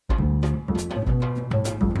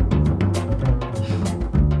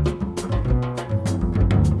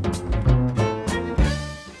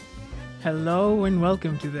and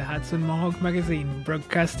welcome to the Hudson Mohawk Magazine,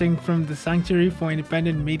 broadcasting from the Sanctuary for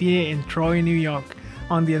Independent Media in Troy, New York,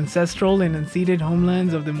 on the ancestral and unceded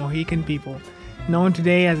homelands of the Mohican people, known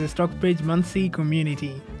today as the Stockbridge-Munsee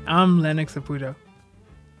community. I'm Lennox Saputo.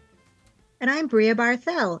 And I'm Bria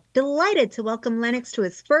Barthel, delighted to welcome Lennox to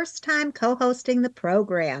his first time co-hosting the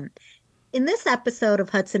program. In this episode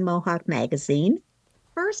of Hudson Mohawk Magazine,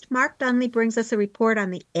 first, Mark Dunlea brings us a report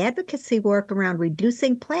on the advocacy work around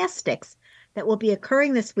reducing plastics that will be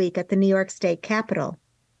occurring this week at the New York State Capitol.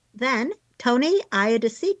 Then, Tony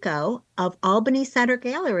Iadicicco of Albany Center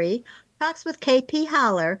Gallery talks with KP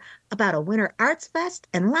Holler about a Winter Arts Fest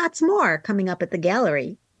and lots more coming up at the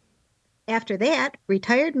gallery. After that,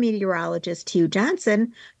 retired meteorologist Hugh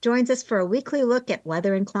Johnson joins us for a weekly look at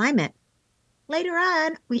weather and climate. Later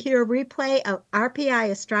on, we hear a replay of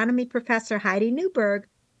RPI astronomy professor Heidi Newberg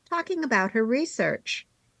talking about her research.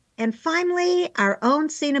 And finally, our own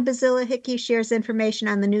Sina Bazilla Hickey shares information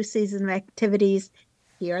on the new season of activities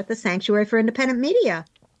here at the Sanctuary for Independent Media.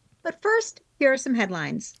 But first, here are some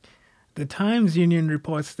headlines. The Times Union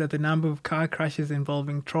reports that the number of car crashes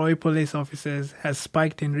involving Troy police officers has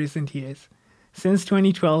spiked in recent years. Since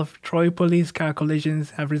 2012, Troy police car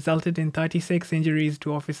collisions have resulted in 36 injuries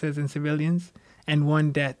to officers and civilians and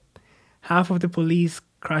 1 death. Half of the police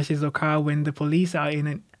crashes occur when the police are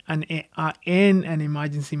in an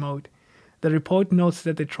emergency mode. The report notes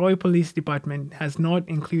that the Troy Police Department has not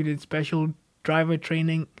included special driver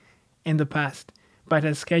training in the past, but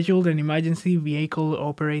has scheduled an emergency vehicle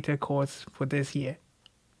operator course for this year.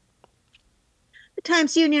 The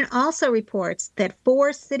Times Union also reports that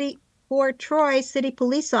four Troy city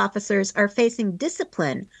police officers are facing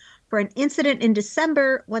discipline for an incident in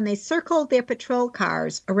December when they circled their patrol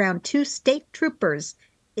cars around 2 state troopers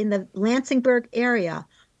in the Lansingburg area,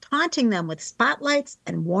 taunting them with spotlights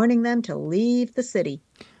and warning them to leave the city.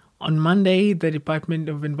 On Monday, the Department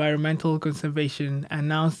of Environmental Conservation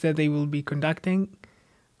announced that they will be conducting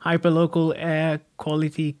hyperlocal air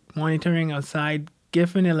quality monitoring outside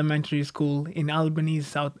Giffen Elementary School in Albany's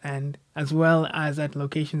South End, as well as at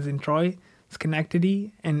locations in Troy,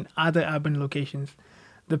 Schenectady, and other urban locations.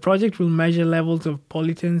 The project will measure levels of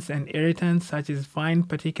pollutants and irritants such as fine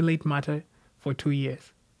particulate matter for 2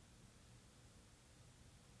 years.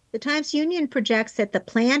 The Times Union projects that the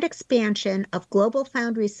planned expansion of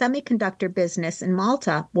GlobalFoundries semiconductor business in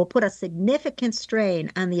Malta will put a significant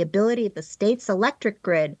strain on the ability of the state's electric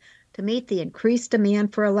grid to meet the increased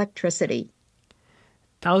demand for electricity.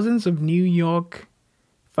 Thousands of New York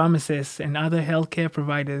pharmacists and other healthcare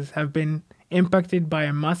providers have been impacted by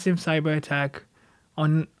a massive cyber attack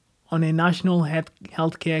on a national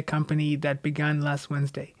healthcare company that began last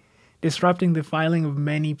Wednesday, disrupting the filing of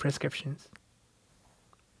many prescriptions.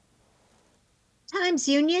 Times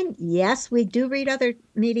Union, yes, we do read other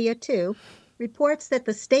media too, reports that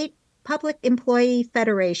the State Public Employee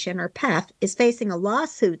Federation, or PEF, is facing a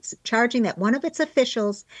lawsuit charging that one of its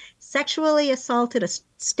officials sexually assaulted a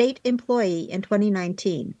state employee in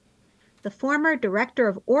 2019. The former director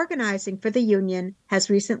of organizing for the union has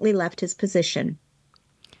recently left his position.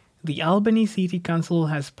 The Albany City Council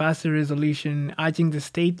has passed a resolution urging the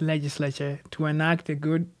state legislature to enact the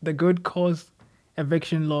good cause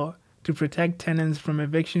eviction law to protect tenants from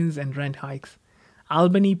evictions and rent hikes.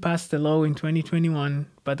 Albany passed the law in 2021,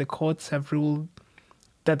 but the courts have ruled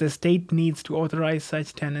that the state needs to authorize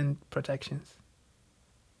such tenant protections.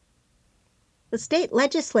 The state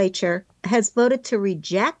legislature has voted to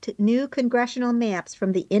reject new congressional maps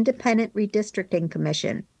from the Independent Redistricting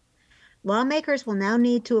Commission. Lawmakers will now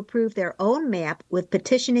need to approve their own map, with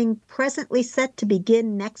petitioning presently set to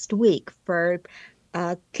begin next week for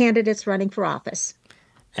candidates running for office.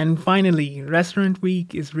 And finally, Restaurant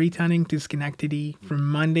Week is returning to Schenectady from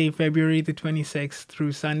Monday, February the 26th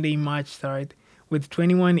through Sunday, March 3rd, with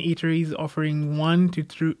 21 eateries offering 1 to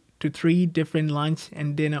 3 different lunch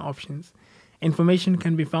and dinner options. Information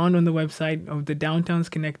can be found on the website of the Downtown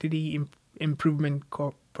Schenectady Improvement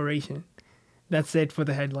Corporation. That's it for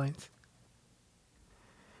the headlines.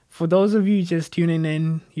 For those of you just tuning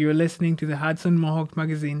in, you're listening to the Hudson Mohawk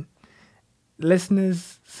Magazine,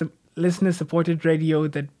 listener-supported radio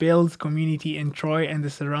that builds community in Troy and the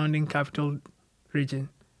surrounding capital region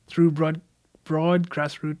through broad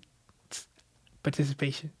grassroots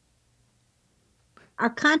participation. Our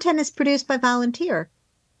content is produced by volunteer.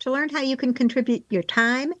 To learn how you can contribute your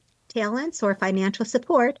time, talents, or financial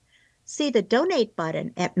support, see the donate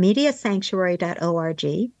button at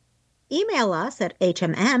mediasanctuary.org. Email us at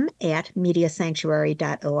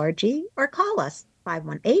hmm@mediasanctuary.org or call us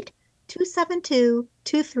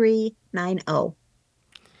 518-272-2390.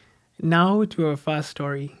 Now to our first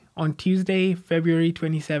story. On Tuesday, February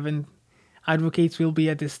 27th, Advocates will be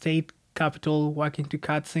at the state capitol working to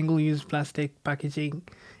cut single-use plastic packaging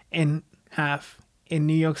in half in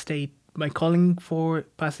New York State by calling for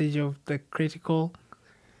passage of the critical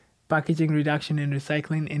Packaging Reduction and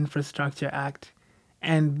Recycling Infrastructure Act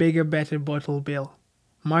and Bigger Better Bottle Bill.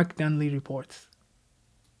 Mark Dunlea reports.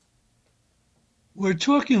 We're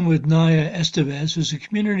talking with Naya Estevez, who's a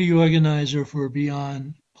community organizer for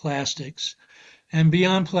Beyond Plastics. And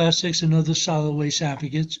Beyond Plastics and other solid waste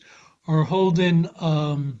advocates are holding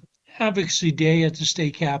Advocacy Day at the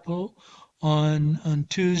state capitol on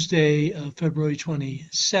Tuesday, February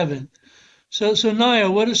 27th. So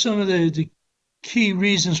Naya, what are some of the key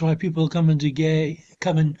reasons why people are coming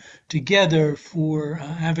together for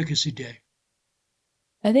Advocacy Day?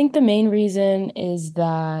 I think the main reason is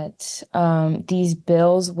that these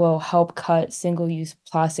bills will help cut single-use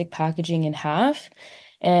plastic packaging in half,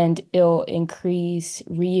 and it'll increase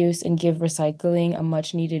reuse and give recycling a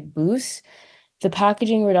much-needed boost. The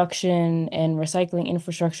Packaging Reduction and Recycling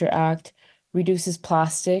Infrastructure Act reduces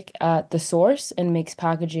plastic at the source and makes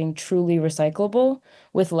packaging truly recyclable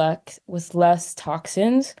with less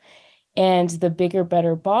toxins. And the Bigger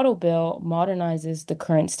Better Bottle Bill modernizes the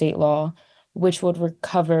current state law, which would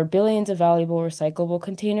recover billions of valuable recyclable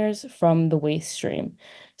containers from the waste stream.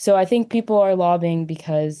 So I think people are lobbying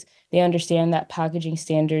because they understand that packaging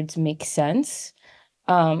standards make sense.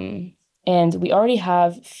 And we already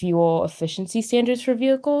have fuel efficiency standards for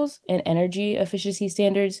vehicles and energy efficiency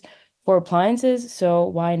standards for appliances. So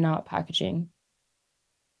why not packaging?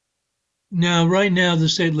 Now, right now, the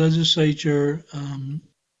state legislature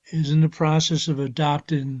is in the process of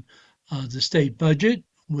adopting the state budget,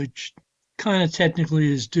 which kind of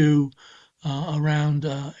technically is due around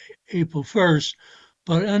April 1st.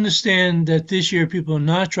 But understand that this year people are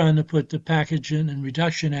not trying to put the Packaging and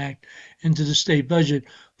Reduction Act into the state budget.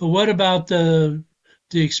 But what about the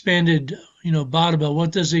expanded, bottle bill?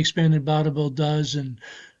 What does the expanded bottle bill does, and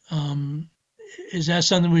is that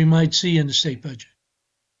something we might see in the state budget?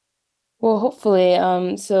 Well, hopefully,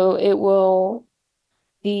 so it will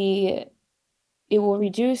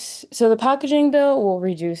reduce, so the packaging bill will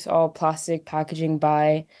reduce all plastic packaging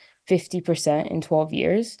by 50% in 12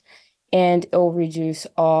 years, and it will reduce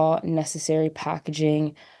all necessary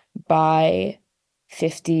packaging by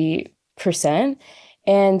 50%.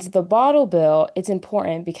 And the bottle bill, it's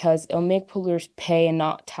important because it'll make polluters pay and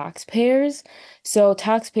not taxpayers. So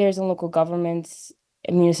taxpayers and local governments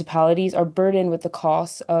and municipalities are burdened with the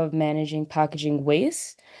costs of managing packaging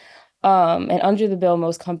waste. And under the bill,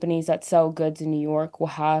 most companies that sell goods in New York will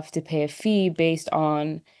have to pay a fee based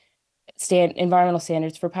on environmental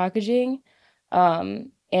standards for packaging.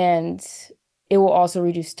 And it will also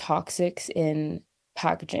reduce toxics in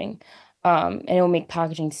packaging. And it will make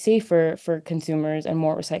packaging safer for consumers and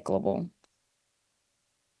more recyclable.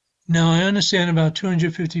 Now, I understand about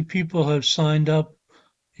 250 people have signed up,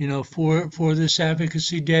 for this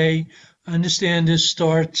Advocacy Day. I understand this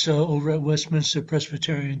starts over at Westminster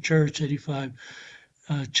Presbyterian Church, 85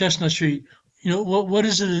 Chestnut Street. What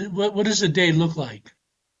is it? What does the day look like?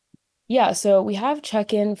 Yeah, so we have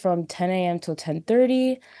check-in from 10 a.m. till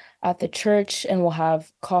 10:30 at the church, and we'll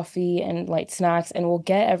have coffee and light snacks, and we'll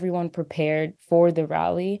get everyone prepared for the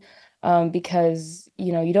rally, because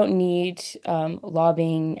you don't need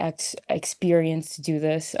lobbying experience to do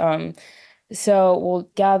this. So we'll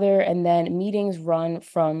gather, and then meetings run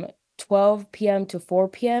from 12 p.m. to 4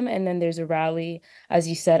 p.m. And then there's a rally, as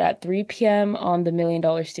you said, at 3 p.m. on the $1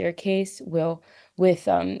 Million Staircase with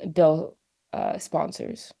bill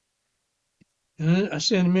sponsors. I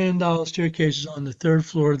see the $1 Million Staircase is on the third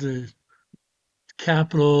floor of the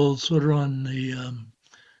Capitol, sort of on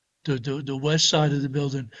the west side of the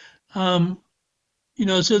building. So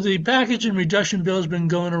the packaging reduction bill has been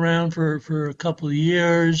going around for a couple of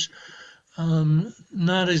years.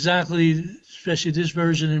 Not exactly, especially this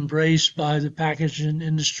version, embraced by the packaging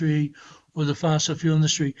industry or the fossil fuel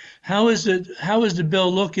industry. How is the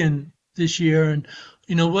bill looking this year? And,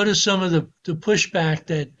 what is some of the pushback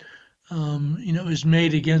that, is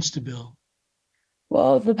made against the bill?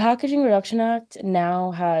 Well, the Packaging Reduction Act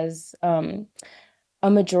now has a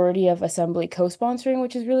majority of Assembly co-sponsoring,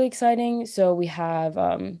 which is really exciting. So we have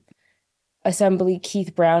Assembly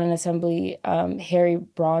Keith Brown and Assembly Harry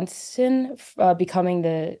Bronson becoming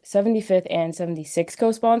the 75th and 76th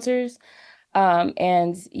co-sponsors.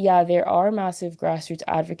 And yeah, there are massive grassroots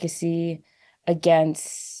advocacy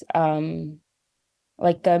against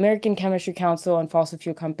like the American Chemistry Council and fossil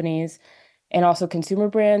fuel companies, and also consumer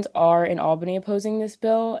brands are in Albany opposing this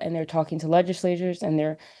bill, and they're talking to legislators, and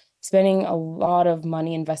they're spending a lot of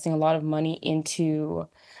money, investing a lot of money into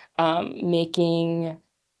making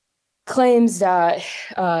claims that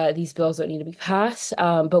these bills don't need to be passed,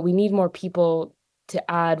 but we need more people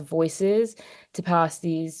to add voices to pass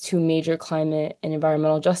these two major climate and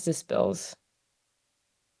environmental justice bills.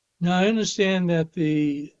 Now, I understand that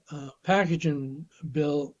the packaging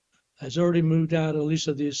bill has already moved out, at least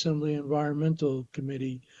of the Assembly Environmental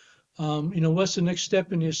Committee. What's the next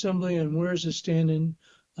step in the Assembly, and where is it standing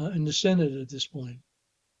in the Senate at this point?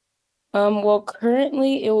 Well,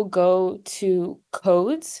 currently it will go to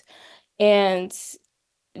codes, and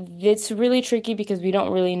it's really tricky because we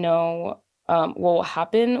don't really know what will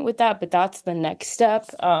happen with that, but that's the next step.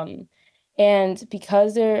 And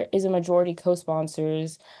because there is a majority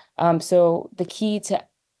co-sponsors, so the key to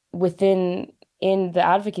within in the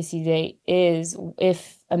advocacy day is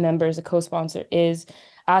if a member is a co-sponsor is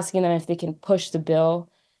asking them if they can push the bill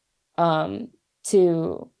can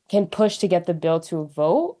push to get the bill to a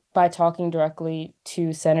vote by talking directly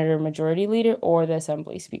to Senator Majority Leader or the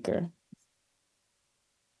Assembly Speaker.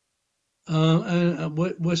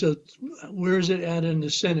 Where is it at in the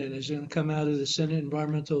Senate? Is it going to come out of the Senate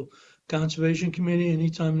Environmental Conservation Committee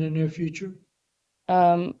anytime in the near future?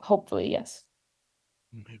 Hopefully, yes.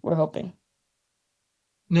 Okay. We're hoping.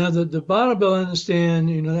 Now, the bottle bill, I understand,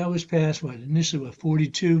 that was passed, initially,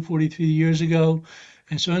 42, 43 years ago.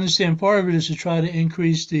 And so I understand part of it is to try to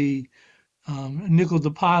increase the nickel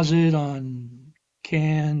deposit on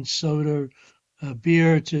canned soda,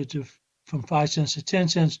 beer from 5 cents to 10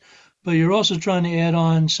 cents. But you're also trying to add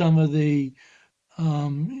on some of the,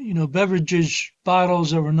 beverages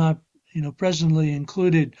bottles that were not, presently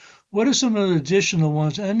included. What are some of the additional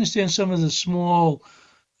ones? I understand some of the small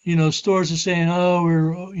stores are saying, oh,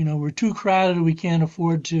 we're too crowded, we can't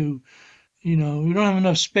afford to, we don't have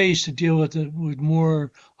enough space to deal with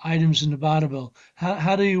more items in the bottle bill.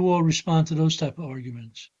 How do you all respond to those type of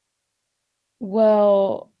arguments?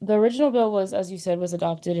 Well, the original bill was, as you said, was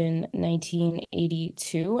adopted in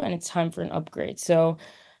 1982, and it's time for an upgrade. So,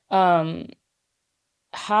 um,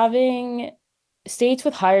 having states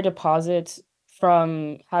with higher deposits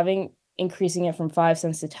from having increasing it from 5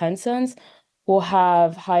 cents to 10 cents will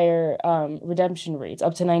have higher redemption rates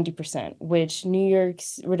up to 90%, which New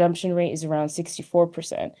York's redemption rate is around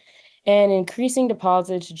 64%. And increasing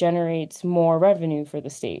deposits generates more revenue for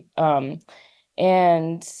the state. And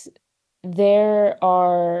there's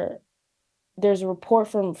a report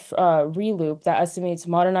from Reloop that estimates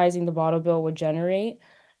modernizing the bottle bill would generate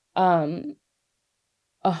 $171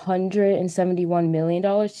 million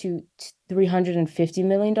to $350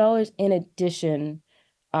 million in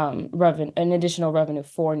additional revenue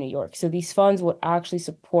for New York. So these funds would actually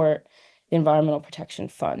support the Environmental Protection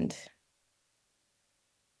Fund.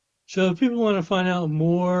 So if people want to find out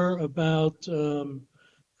more about,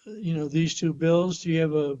 these two bills, do you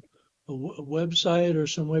have a website or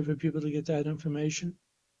some way for people to get that information?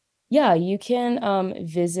 Yeah, you can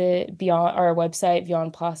visit beyond our website,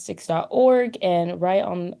 beyondplastics.org, and right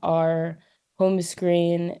on our home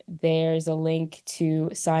screen, there's a link to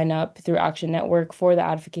sign up through Action Network for the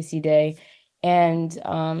Advocacy Day. And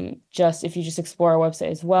if you just explore our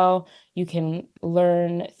website as well, you can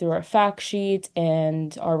learn through our fact sheet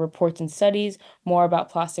and our reports and studies more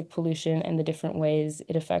about plastic pollution and the different ways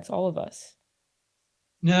it affects all of us.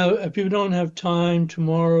 Now, if people don't have time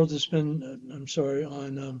tomorrow to spend,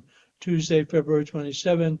 on Tuesday, February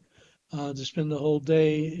 27th, to spend the whole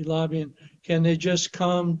day lobbying, can they just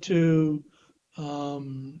come to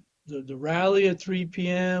the rally at 3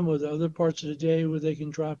 p.m. or the other parts of the day where they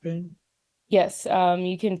can drop in? Yes,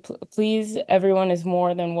 you can please, everyone is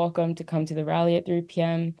more than welcome to come to the rally at 3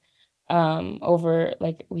 p.m.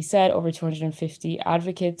 Like we said, over 250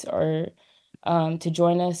 advocates are to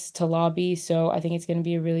join us to lobby. So I think it's going to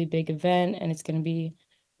be a really big event, and it's going to be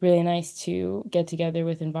really nice to get together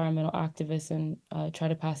with environmental activists and try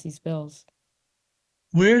to pass these bills.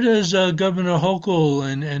 Where does Governor Hochul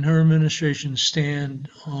and her administration stand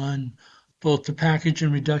on both the Package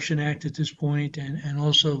and Reduction Act at this point and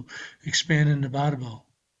also expanding the bottle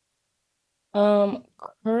bill?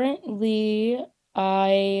 Currently,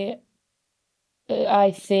 I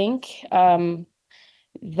think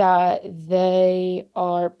that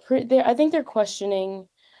I think they're questioning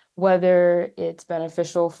whether it's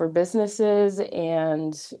beneficial for businesses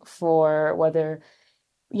and for whether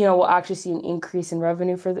we'll actually see an increase in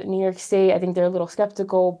revenue for the New York State. I think they're a little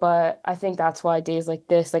skeptical, but I think that's why days like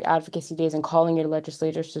this, like advocacy days and calling your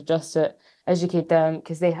legislators to educate them,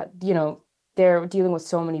 because they're dealing with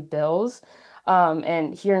so many bills,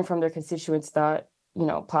 and hearing from their constituents that,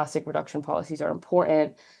 plastic reduction policies are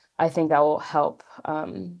important. I think that will help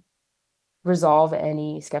resolve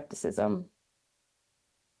any skepticism.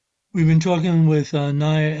 We've been talking with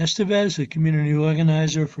Naya Estevez, a community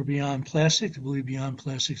organizer for Beyond Plastic, I believe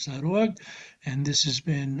beyondplastics.org. And this has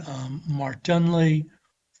been Mark Dunlea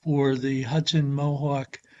for the Hudson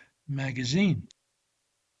Mohawk Magazine.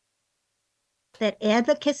 That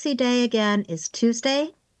Advocacy Day again is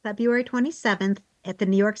Tuesday, February 27th at the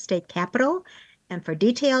New York State Capitol. And for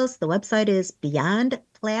details, the website is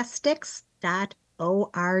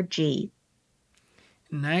beyondplastics.org.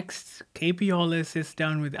 Next, KP Holler sits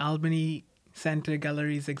down with Albany Center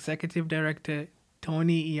Gallery's Executive Director,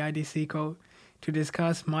 Tony Iadicicco, to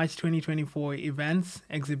discuss March 2024 events,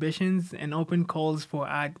 exhibitions, and open calls for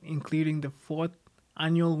art, including the 4th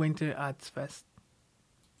Annual Winter Arts Fest.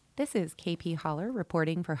 This is KP Holler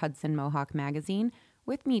reporting for Hudson Mohawk Magazine.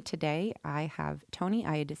 With me today, I have Tony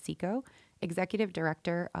Iadicicco, Executive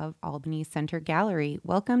Director of Albany Center Gallery.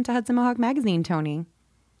 Welcome to Hudson Mohawk Magazine, Tony.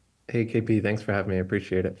 Hey, KP, thanks for having me. I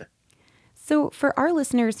appreciate it. So for our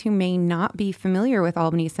listeners who may not be familiar with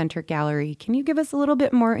Albany Center Gallery, can you give us a little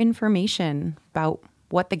bit more information about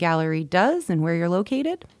what the gallery does and where you're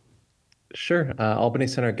located? Sure. Albany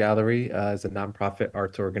Center Gallery is a nonprofit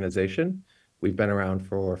arts organization. We've been around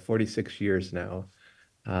for 46 years now.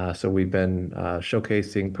 So we've been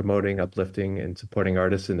showcasing, promoting, uplifting, and supporting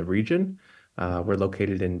artists in the region. We're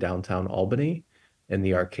located in downtown Albany in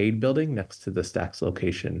the Arcade building next to the Stax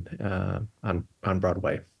location on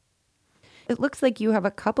Broadway. It looks like you have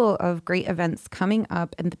a couple of great events coming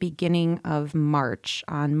up at the beginning of March.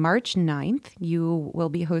 On March 9th, you will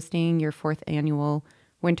be hosting your 4th annual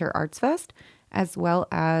Winter Arts Fest, as well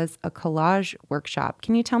as a collage workshop.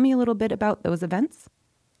 Can you tell me a little bit about those events?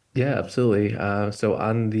 Yeah, absolutely. So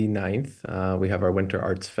on the 9th, we have our Winter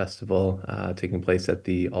Arts Festival taking place at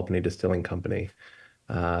the Albany Distilling Company.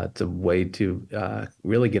 It's a way to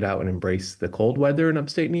really get out and embrace the cold weather in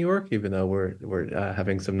upstate New York, even though we're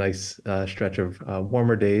having some nice stretch of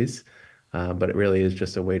warmer days. But it really is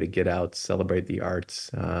just a way to get out, celebrate the arts,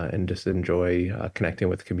 and just enjoy connecting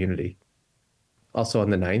with the community. Also on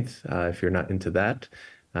the 9th, if you're not into that,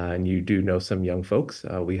 and you do know some young folks,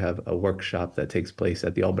 we have a workshop that takes place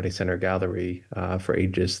at the Albany Center Gallery for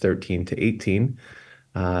ages 13 to 18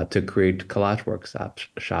 to create collage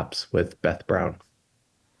workshops with Beth Brown.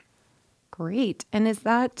 Great. And is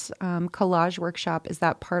that collage workshop, is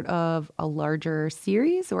that part of a larger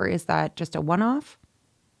series or is that just a one-off?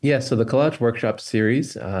 Yeah, so the Collage Workshop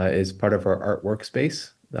series is part of our art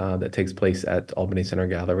workspace that takes place at Albany Center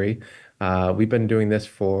Gallery. We've been doing this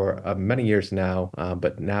for many years now,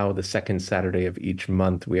 but now the second Saturday of each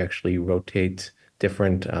month, we actually rotate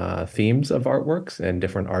different themes of artworks and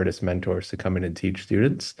different artist mentors to come in and teach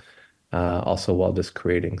students, also while just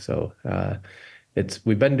creating. So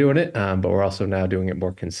we've been doing it, but we're also now doing it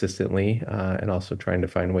more consistently and also trying to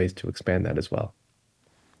find ways to expand that as well.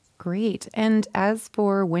 Great. And as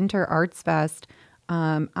for Winter Arts Fest,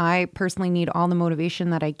 I personally need all the motivation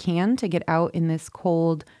that I can to get out in this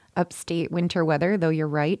cold upstate winter weather, though you're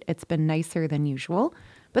right, it's been nicer than usual.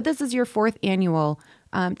 But this is your 4th annual.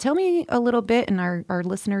 Tell me a little bit, and our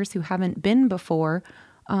listeners who haven't been before,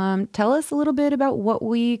 tell us a little bit about what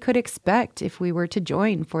we could expect if we were to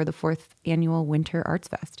join for the 4th annual Winter Arts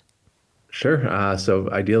Fest. Sure. So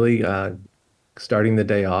ideally, starting the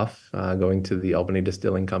day off, going to the Albany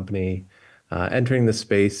Distilling Company, entering the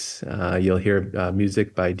space, you'll hear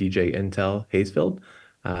music by DJ Intel Hayesfield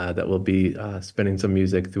that will be spinning some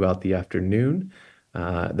music throughout the afternoon.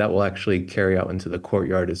 That will actually carry out into the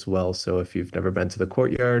courtyard as well. So if you've never been to the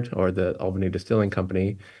courtyard or the Albany Distilling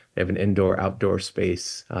Company, they have an indoor-outdoor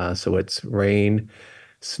space. So it's rain,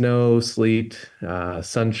 snow, sleet,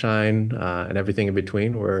 sunshine, and everything in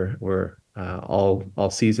between. We're all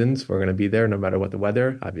seasons. We're going to be there no matter what the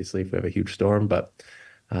weather. Obviously, if we have a huge storm, but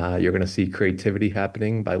you're going to see creativity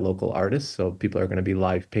happening by local artists. So people are going to be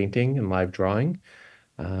live painting and live drawing.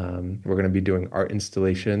 We're going to be doing art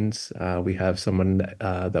installations. We have someone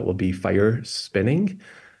that will be fire spinning.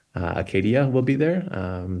 Acadia will be there.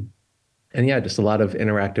 And yeah, just a lot of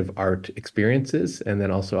interactive art experiences, and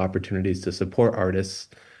then also opportunities to support artists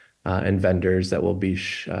and vendors that will be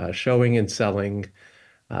showing and selling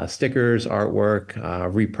stickers, artwork,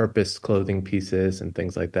 repurposed clothing pieces, and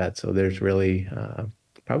things like that. So there's really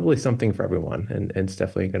probably something for everyone, and it's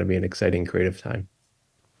definitely going to be an exciting creative time.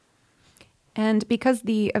 And because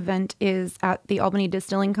the event is at the Albany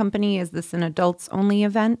Distilling Company, is this an adults-only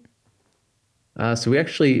event? So we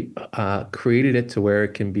actually created it to where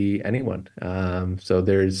it can be anyone. So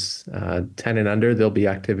there's 10 and under, there'll be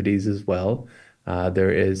activities as well.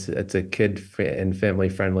 It's a kid and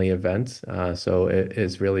family-friendly event, so it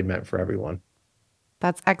is really meant for everyone.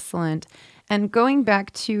 That's excellent. And going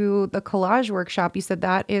back to the collage workshop, you said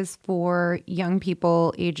that is for young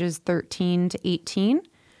people ages 13 to 18.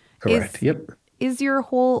 Correct. Yep. Is your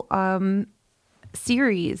whole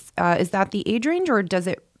series, is that the age range, or does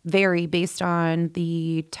it vary based on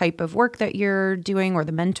the type of work that you're doing or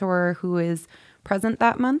the mentor who is present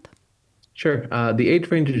that month? Sure. The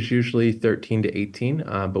age range is usually 13 to 18,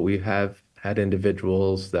 but we have had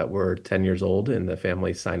individuals that were 10 years old and the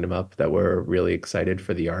family signed them up that were really excited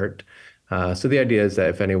for the art. So the idea is that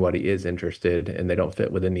if anybody is interested and they don't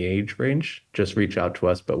fit within the age range, just reach out to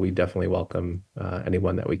us, but we definitely welcome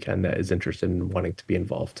anyone that we can that is interested in wanting to be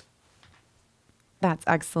involved. That's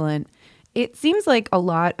excellent. It seems like a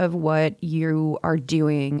lot of what you are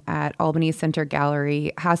doing at Albany Center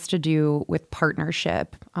Gallery has to do with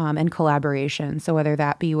partnership and collaboration. So whether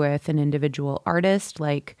that be with an individual artist,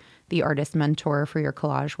 like the artist mentor for your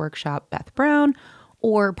collage workshop, Beth Brown,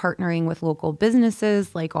 or partnering with local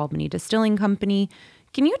businesses like Albany Distilling Company.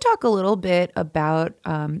 Can you talk a little bit about,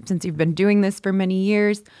 since you've been doing this for many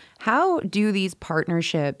years, how do these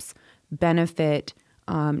partnerships benefit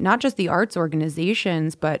not just the arts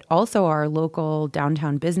organizations, but also our local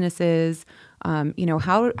downtown businesses?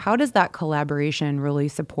 How does that collaboration really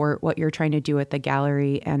support what you're trying to do at the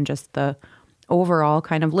gallery and just the overall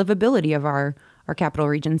kind of livability of our capital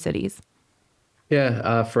region cities?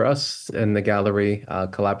 Yeah, for us in the gallery,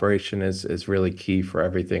 collaboration is really key for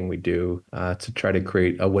everything we do to try to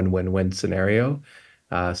create a win-win-win scenario.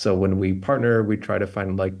 So when we partner, we try to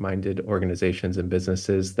find like-minded organizations and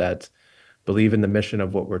businesses that believe in the mission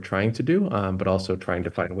of what we're trying to do, but also trying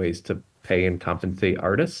to find ways to pay and compensate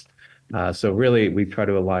artists. So really, we try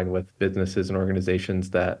to align with businesses and organizations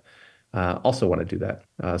that also want to do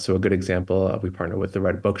that. So a good example, we partner with the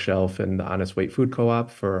Red Bookshelf and the Honest Weight Food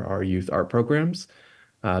Co-op for our youth art programs.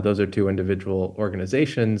 Those are two individual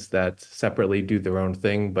organizations that separately do their own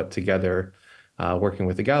thing, but together, working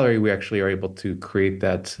with the gallery, we actually are able to create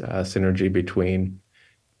that synergy between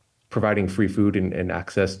providing free food and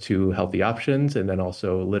access to healthy options, and then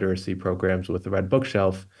also literacy programs with the Red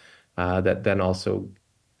Bookshelf that then also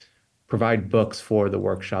provide books for the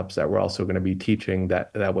workshops that we're also going to be teaching.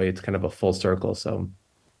 That way it's kind of a full circle. So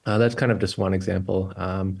that's kind of just one example.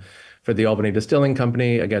 For the Albany Distilling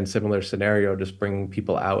Company, again, similar scenario, just bringing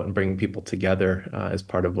people out and bringing people together as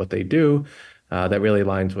part of what they do. That really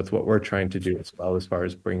aligns with what we're trying to do as well, as far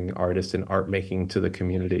as bringing artists and art making to the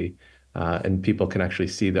community. And people can actually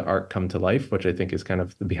see the art come to life, which I think is kind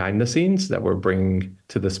of the behind the scenes that we're bringing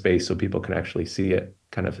to the space so people can actually see it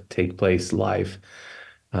kind of take place live.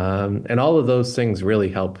 And all of those things really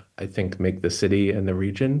help, I think, make the city and the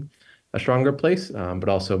region a stronger place, but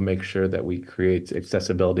also make sure that we create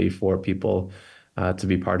accessibility for people to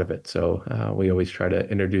be part of it. So we always try to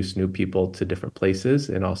introduce new people to different places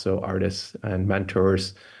and also artists and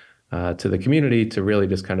mentors to the community to really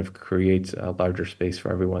just kind of create a larger space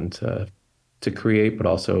for everyone to create, but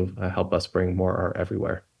also help us bring more art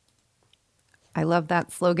everywhere. I love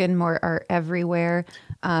that slogan, more art everywhere.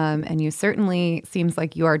 And you certainly seems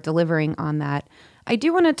like you are delivering on that. I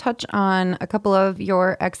do want to touch on a couple of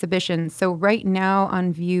your exhibitions. So right now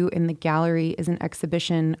on view in the gallery is an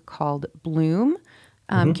exhibition called Bloom.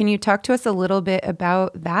 Can you talk to us a little bit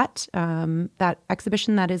about that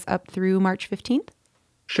exhibition that is up through March 15th?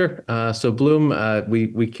 Sure. So Bloom,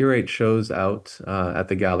 we curate shows out at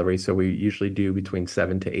the gallery. So we usually do between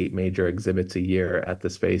 7 to 8 major exhibits a year at the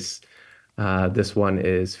space. This one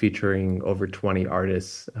is featuring over 20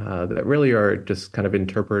 artists that really are just kind of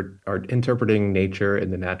interpreting nature in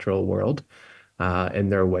the natural world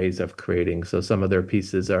and their ways of creating. So some of their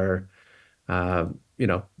pieces are,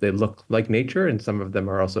 they look like nature, and some of them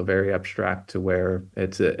are also very abstract to where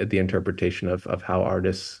it's the interpretation of how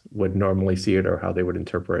artists would normally see it or how they would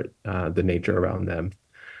interpret the nature around them.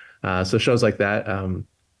 So shows like that,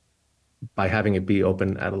 by having it be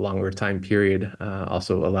open at a longer time period,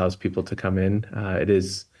 also allows people to come in. It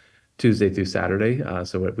is Tuesday through Saturday,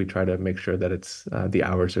 so we try to make sure that it's the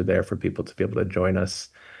hours are there for people to be able to join us.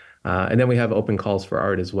 And then we have open calls for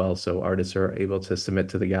art as well, so artists are able to submit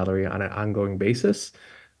to the gallery on an ongoing basis,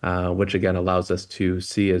 which again allows us to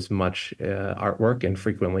see as much artwork and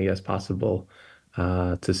frequently as possible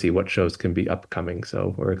to see what shows can be upcoming.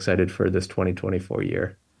 So we're excited for this 2024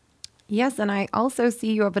 year. Yes, and I also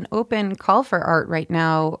see you have an open call for art right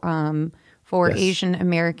now for Yes. Asian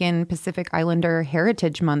American Pacific Islander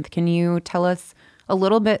Heritage Month. Can you tell us a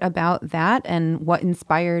little bit about that and what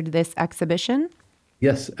inspired this exhibition?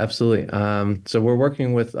 Yes, absolutely. So we're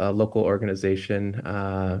working with a local organization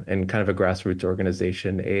and kind of a grassroots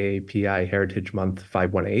organization, AAPI Heritage Month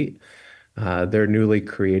 518. They're newly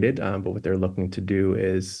created, but what they're looking to do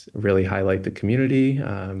is really highlight the community,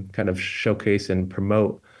 kind of showcase and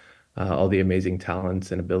promote all the amazing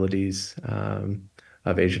talents and abilities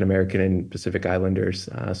of Asian American and Pacific Islanders.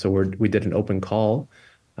 So we did an open call.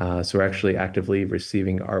 So we're actually actively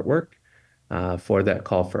receiving artwork for that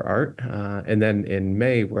call for art. And then in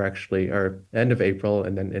May, or end of April,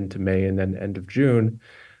 and then into May, and then end of June,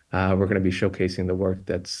 we're going to be showcasing the work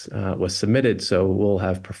that's was submitted. So we'll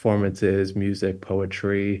have performances, music,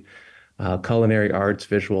 poetry, culinary arts,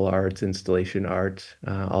 visual arts, installation art,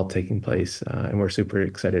 all taking place. And we're super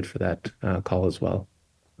excited for that call as well.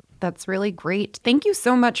 That's really great. Thank you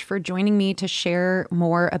so much for joining me to share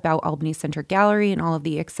more about Albany Center Gallery and all of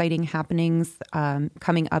the exciting happenings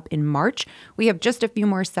coming up in March. We have just a few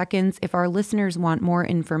more seconds. If our listeners want more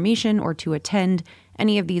information or to attend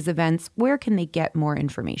any of these events, where can they get more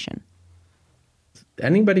information?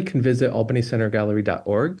 Anybody can visit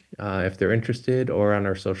albanycentergallery.org if they're interested, or on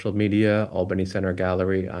our social media, Albany Center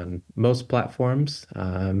Gallery on most platforms.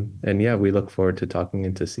 And yeah, we look forward to talking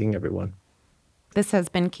and to seeing everyone. This has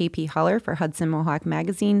been KP Holler for Hudson Mohawk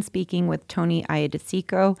Magazine, speaking with Tony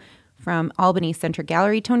Iadicicco from Albany Center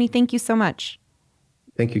Gallery. Tony, thank you so much.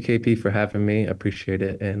 Thank you, KP, for having me. Appreciate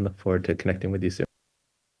it, and look forward to connecting with you soon.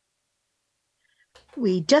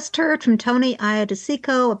 We just heard from Tony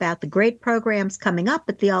Iadicicco about the great programs coming up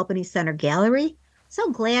at the Albany Center Gallery.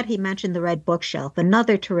 So glad he mentioned the Red Bookshelf,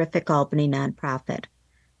 another terrific Albany nonprofit.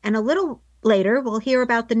 And a little later, we'll hear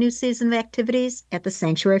about the new season of activities at the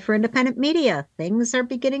Sanctuary for Independent Media. Things are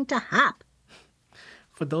beginning to hop.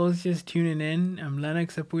 For those just tuning in, I'm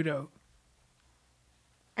Lennox Aputo.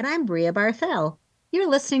 And I'm Bria Barthel. You're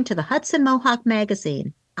listening to the Hudson Mohawk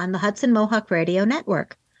Magazine on the Hudson Mohawk Radio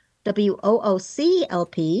Network.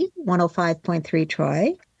 WOOC-LP 105.3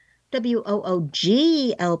 Troy,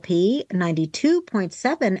 WOOG-LP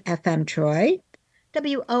 92.7 FM Troy,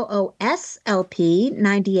 WOOS-LP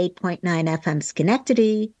 98.9 FM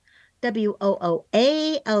Schenectady,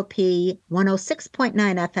 WOOA-LP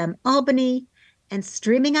 106.9 FM Albany, and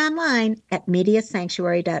streaming online at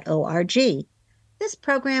mediasanctuary.org. This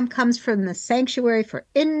program comes from the Sanctuary for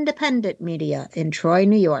Independent Media in Troy,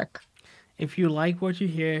 New York. If you like what you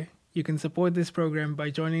hear, you can support this program by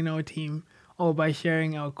joining our team or by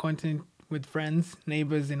sharing our content with friends,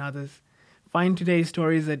 neighbors, and others. Find today's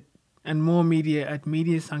stories and more media at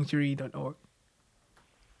mediasanctuary.org.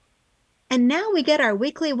 And now we get our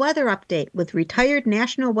weekly weather update with retired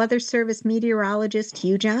National Weather Service meteorologist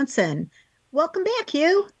Hugh Johnson. Welcome back,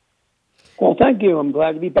 Hugh. Well, thank you. I'm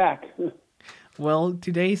glad to be back. Well,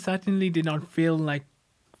 today certainly did not feel like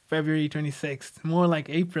February 26th, more like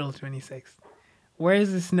April 26th. Where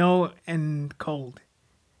is the snow and cold?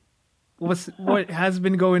 What has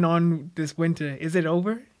been going on this winter? Is it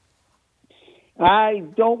over? I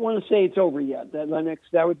don't want to say it's over yet, Lennox.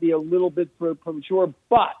 That would be a little bit premature,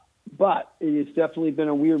 but it has definitely been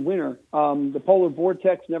a weird winter. The polar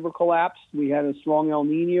vortex never collapsed. We had a strong El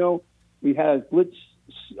Nino. We had a blitz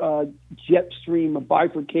jet stream, a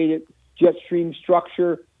bifurcated jet stream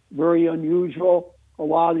structure, very unusual. A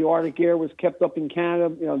lot of the Arctic air was kept up in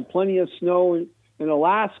Canada. Plenty of snow in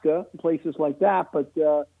Alaska, places like that, but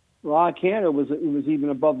a lot of Canada was even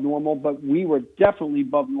above normal. But we were definitely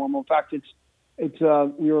above normal. In fact,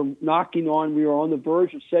 we were on the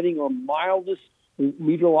verge of setting our mildest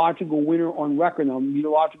meteorological winter on record. Now,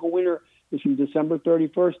 meteorological winter is from December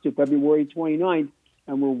 31st to February 29th,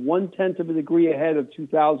 and we're 1/10 of a degree ahead of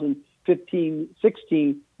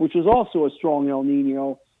 2015-16, which was also a strong El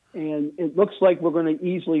Nino. And it looks like we're going to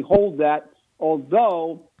easily hold that,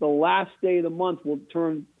 although the last day of the month will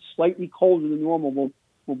turn slightly colder than normal. We'll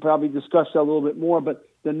probably discuss that a little bit more, but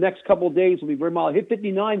the next couple of days will be very mild. Hit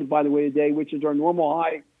 59, by the way, today, which is our normal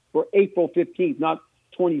high for April 15th, not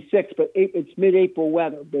 26th, but it's mid-April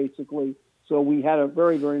weather, basically. So we had a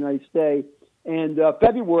very, very nice day. And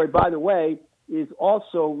February, by the way, is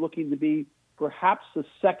also looking to be perhaps the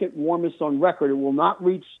second warmest on record. It will not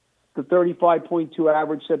reach the 35.2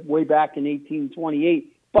 average set way back in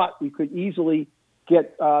 1828, but we could easily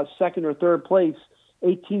get second or third place.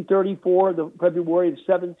 1834, the February of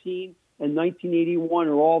 17, and 1981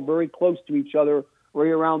 are all very close to each other, right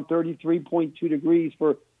around 33.2 degrees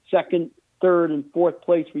for second, third, and fourth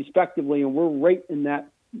place, respectively, and we're right in that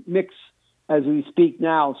mix as we speak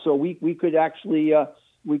now. So we could actually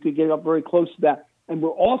we could get up very close to that. And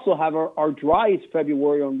we'll also have our driest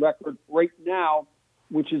February on record right now,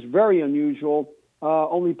 which is very unusual.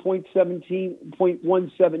 Only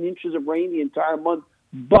 0.17 inches of rain the entire month.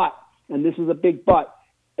 But, and this is a big but,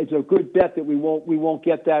 it's a good bet that we won't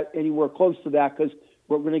get that anywhere close to that, because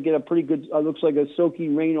we're going to get a pretty good, looks like a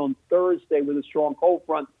soaking rain on Thursday with a strong cold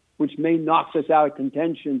front, which may knock us out of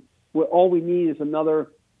contention. All we need is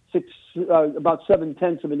another about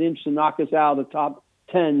 7/10 of an inch to knock us out of the top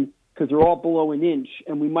 10, because they're all below an inch,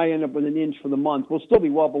 and we might end up with an inch for the month. We'll still be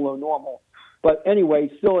well below normal. But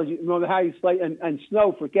anyway, still, as you know, how you slight and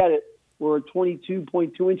snow, forget it. We're at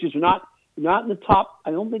 22.2 inches. We're not in the top.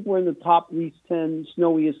 I don't think we're in the top least 10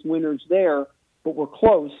 snowiest winters there, but we're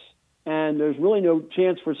close. And there's really no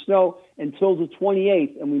chance for snow until the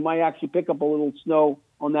 28th, and we might actually pick up a little snow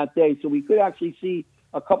on that day. So we could actually see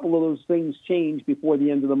a couple of those things change before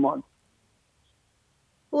the end of the month.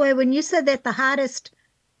 Boy, when you said that the hottest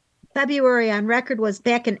February on record was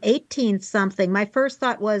back in 18-something, my first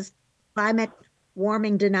thought was climate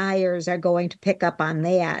warming deniers are going to pick up on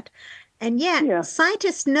that. And yet,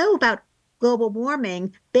 scientists know about global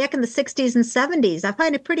warming back in the 60s and 70s. I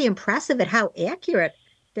find it pretty impressive at how accurate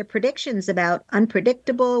their predictions about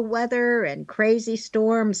unpredictable weather and crazy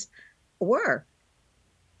storms were.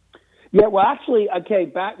 Yeah, well, actually,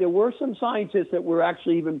 there were some scientists that were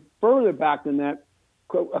actually even further back than that,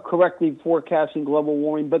 correctly forecasting global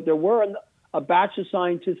warming. But there were a batch of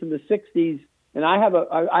scientists in the 60s, and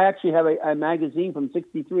I actually have a magazine from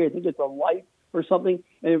 63. I think it's a Life or something.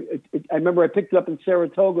 And I remember I picked it up in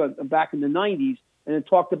Saratoga back in the 90s, and it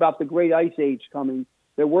talked about the Great Ice Age coming.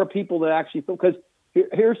 There were people that actually, because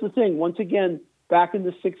here's the thing. Once again, back in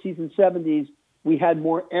the 60s and 70s, we had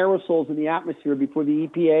more aerosols in the atmosphere before the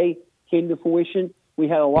EPA came to fruition. We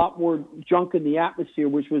had a lot more junk in the atmosphere,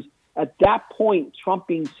 which was at that point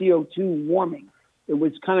trumping CO2 warming. It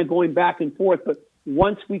was kind of going back and forth. But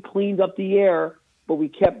once we cleaned up the air, but we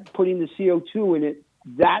kept putting the CO2 in it,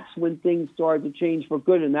 that's when things started to change for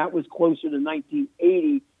good. And that was closer to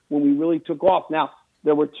 1980 when we really took off. Now,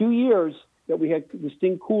 there were 2 years that we had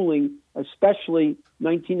distinct cooling, especially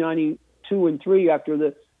 1992 and 3 after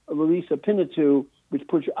the release of Pinatu, which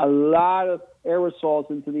pushed a lot of aerosols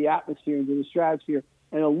into the atmosphere, into the stratosphere,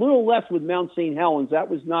 and a little less with Mount St. Helens. That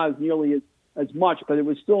was not as nearly as much, but it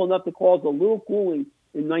was still enough to cause a little cooling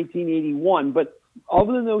in 1981. But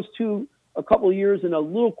other than those a couple of years and a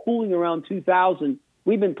little cooling around 2000,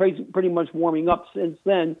 we've been pretty much warming up since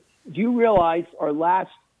then. Do you realize our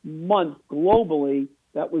last month globally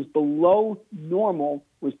that was below normal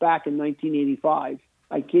was back in 1985?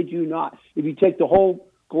 I kid you not. If you take the whole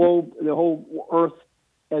globe, the whole Earth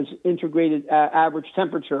as integrated average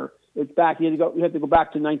temperature, it's back. You have to go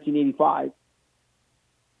back to 1985.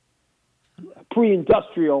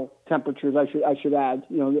 Pre-industrial temperatures, I should add.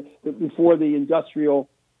 Before the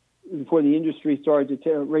industry started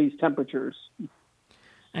to raise temperatures.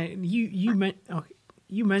 And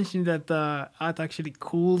you mentioned that the Earth actually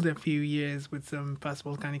cooled a few years with some past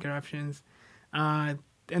volcanic eruptions,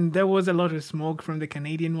 and there was a lot of smoke from the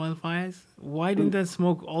Canadian wildfires. Why didn't that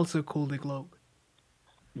smoke also cool the globe?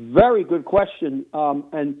 Very good question.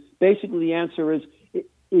 And basically the answer is,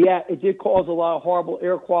 it did cause a lot of horrible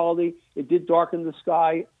air quality. It did darken the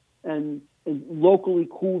sky and locally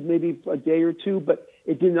cooled maybe for a day or two, but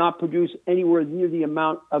it did not produce anywhere near the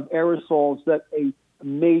amount of aerosols that a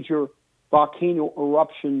major volcano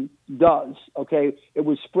eruption does. Okay, it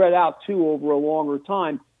was spread out too over a longer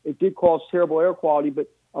time. It did cause terrible air quality, but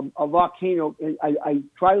a volcano, I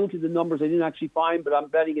tried to look at the numbers. I didn't actually find, but I'm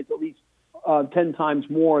betting it's at least 10 times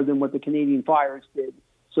more than what the Canadian fires did.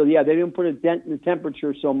 So yeah, they didn't put a dent in the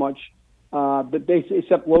temperature so much, but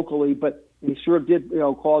except locally, but they sure did,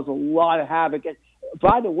 cause a lot of havoc. And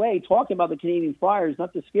by the way, talking about the Canadian fires,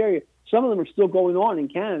 not to scare you, some of them are still going on in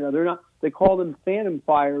Canada. They're not. They call them phantom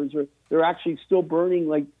fires, or they're actually still burning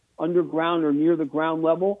like underground or near the ground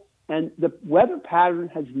level. And the weather pattern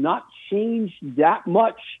has not changed that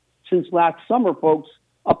much since last summer, folks.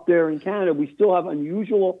 Up there in Canada, we still have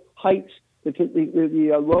unusual heights.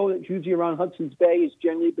 The low that's usually around Hudson's Bay has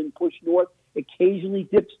generally been pushed north. Occasionally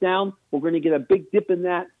dips down. We're going to get a big dip in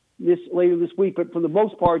that later this week, but for the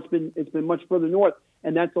most part, it's been much further north,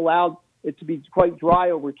 and that's allowed it to be quite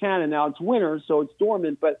dry over Canada. Now it's winter, so it's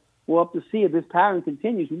dormant, but we'll have to see if this pattern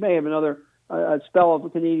continues. We may have another spell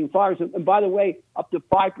of Canadian fires. And by the way, up to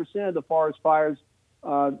 5% of the forest fires,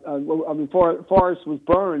 forest was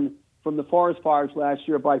burned from the forest fires last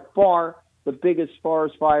year. By far, the biggest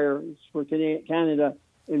forest fires for Canada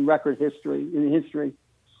in history.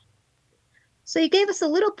 So you gave us a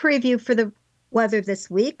little preview for the weather this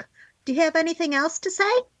week. Do you have anything else to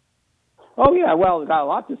say? Oh, yeah. Well, we've got a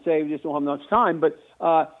lot to say. We just don't have much time. But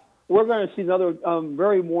we're going to see another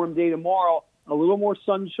very warm day tomorrow. A little more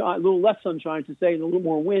sunshine, a little less sunshine to say, and a little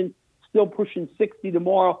more wind. Still pushing 60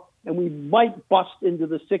 tomorrow. And we might bust into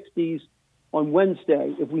the 60s on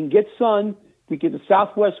Wednesday. If we can get sun, if we get the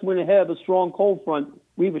southwest wind ahead of a strong cold front,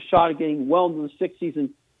 we have a shot at getting well into the 60s. And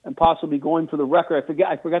and possibly going for the record.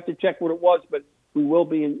 I forgot to check what it was, but we will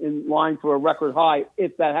be in line for a record high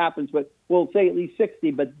if that happens. But we'll say at least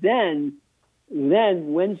 60. But then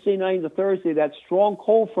Wednesday night into Thursday, that strong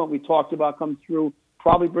cold front we talked about comes through,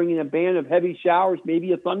 probably bringing a band of heavy showers,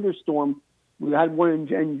 maybe a thunderstorm. We had one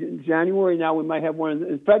in January. Now we might have one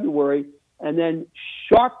in February. And then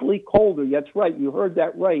sharply colder. That's right. You heard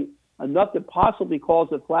that right. Enough to possibly cause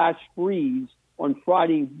a flash freeze on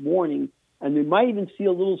Friday morning. And we might even see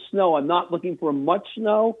a little snow. I'm not looking for much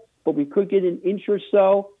snow, but we could get an inch or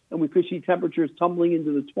so, and we could see temperatures tumbling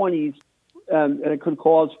into the 20s, and it could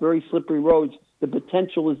cause very slippery roads. The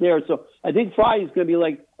potential is there. So I think Friday is going to be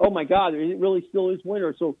like, oh, my God, it really still is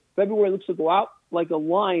winter. So February looks to go out like a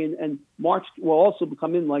line, and March will also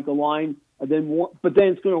come in like a line, and but then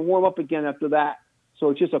it's going to warm up again after that. So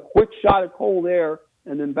it's just a quick shot of cold air,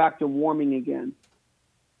 and then back to warming again.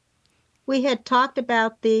 We had talked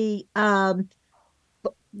about the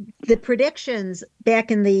predictions back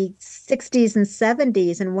in the 60s and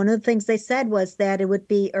 70s, and one of the things they said was that it would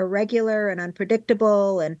be irregular and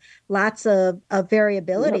unpredictable and lots of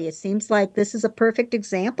variability. It seems like this is a perfect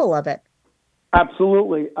example of it.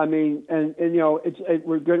 Absolutely. I mean, and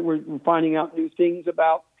we're finding out new things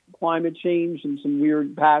about climate change and some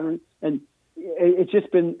weird patterns, and it's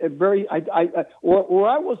just been a very. Where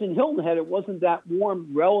I was in Hilton Head, it wasn't that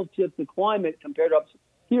warm relative to climate compared to up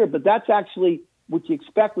here, but that's actually what you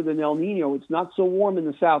expect with an El Nino. It's not so warm in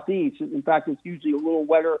the southeast. In fact, it's usually a little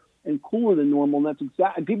wetter and cooler than normal. And that's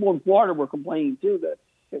exactly. And people in Florida were complaining too that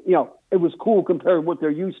it was cool compared to what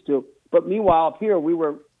they're used to. But meanwhile, up here we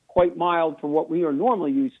were quite mild for what we are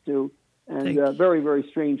normally used to, and very, very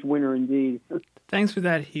strange winter indeed. Thanks for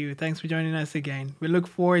that, Hugh. Thanks for joining us again. We look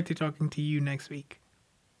forward to talking to you next week.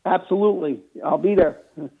 Absolutely. I'll be there.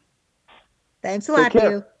 Thanks a lot,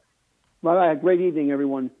 Hugh. Bye-bye. Great evening,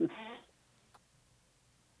 everyone.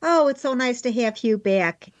 Oh, it's so nice to have Hugh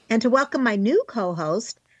back, and to welcome my new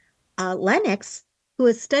co-host, Lennox, who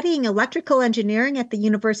is studying electrical engineering at the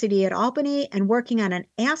University at Albany and working on an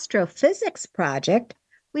astrophysics project.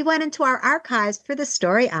 We went into our archives for the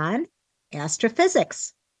story on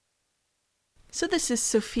astrophysics. So this is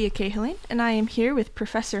Sophia Cahalan, and I am here with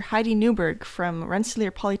Professor Heidi Newberg from Rensselaer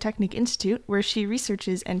Polytechnic Institute, where she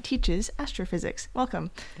researches and teaches astrophysics.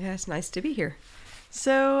 Welcome. Yeah, it's nice to be here.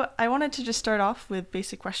 So I wanted to just start off with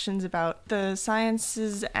basic questions about the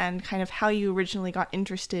sciences and kind of how you originally got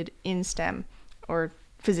interested in STEM, or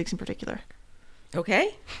physics in particular.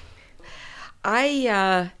 Okay.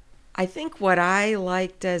 I think what I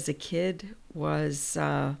liked as a kid was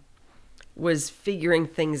figuring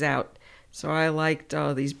things out. So I liked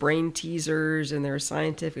these brain teasers, and they're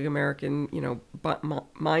Scientific American,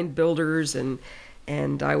 mind builders,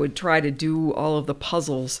 and I would try to do all of the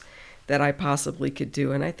puzzles that I possibly could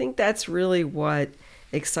do. And I think that's really what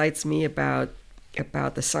excites me about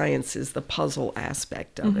the sciences, the puzzle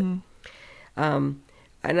aspect of it. And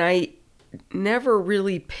I never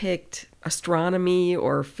really picked astronomy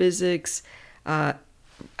or physics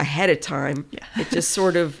ahead of time. Yeah. It just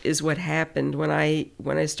sort of is what happened when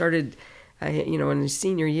I started. In the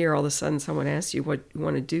senior year, all of a sudden someone asks you what you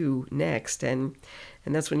want to do next, and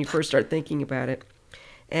that's when you first start thinking about it.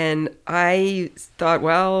 And I thought,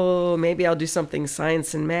 well, maybe I'll do something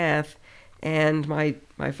science and math. And my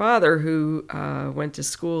father, who went to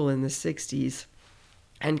school in the 60s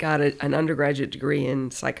and got an undergraduate degree in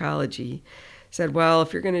psychology, said, well,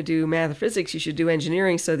 if you're going to do math or physics, you should do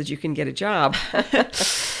engineering so that you can get a job.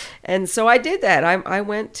 And so I did that. I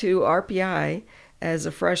went to RPI as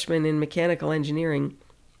a freshman in mechanical engineering.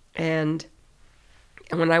 And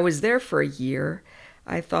when I was there for a year,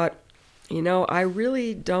 I thought, I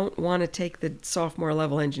really don't want to take the sophomore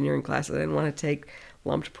level engineering classes. I didn't want to take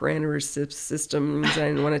lumped parameter systems. I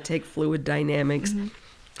didn't want to take fluid dynamics.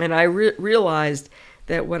 Mm-hmm. And I realized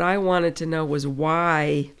that what I wanted to know was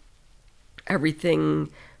why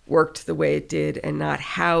everything worked the way it did, and not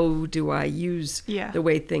how do I use the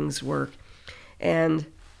way things work. And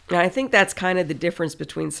I think that's kind of the difference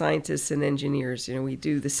between scientists and engineers. We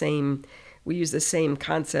use the same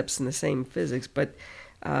concepts and the same physics, but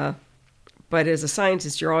as a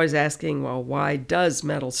scientist, you're always asking, well, why does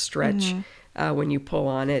metal stretch when you pull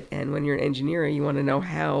on it? And when you're an engineer, you want to know,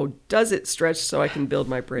 how does it stretch so I can build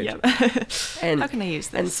my bridge? Yep. And how can I use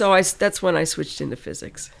this? And so that's when I switched into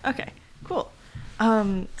physics. Okay, cool.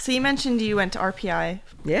 So you mentioned you went to RPI.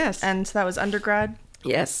 Yes. And so that was undergrad?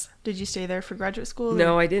 Yes. Did you stay there for graduate school?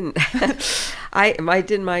 No, I didn't. I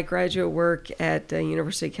did my graduate work at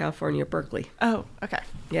University of California, Berkeley. Oh, okay.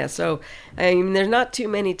 Yeah, so I mean, there's not too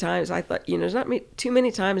many times. I thought, there's not too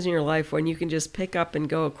many times in your life when you can just pick up and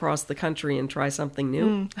go across the country and try something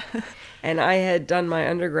new. And I had done my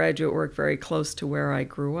undergraduate work very close to where I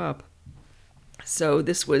grew up. So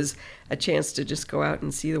this was a chance to just go out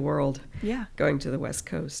and see the world. Yeah. Going to the West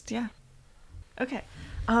Coast. Yeah. Okay.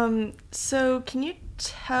 So can you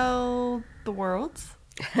tell the world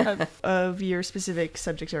of your specific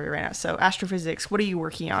subject area right now? So astrophysics, what are you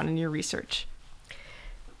working on in your research?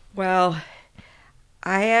 Well,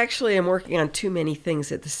 I actually am working on too many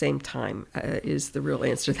things at the same time, is the real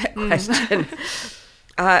answer to that question.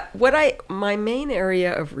 My main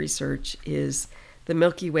area of research is the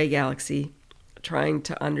Milky Way galaxy, trying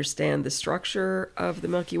to understand the structure of the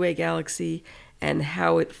Milky Way galaxy and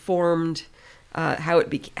how it formed, how it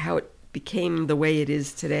became the way it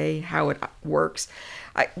is today, how it works.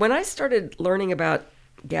 When I started learning about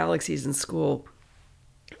galaxies in school,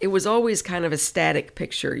 it was always kind of a static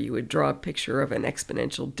picture. You would draw a picture of an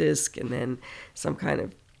exponential disk and then some kind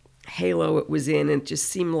of halo it was in, and it just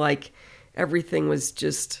seemed like everything was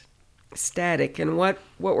just static. And what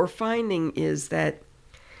we're finding is that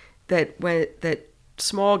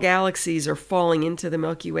small galaxies are falling into the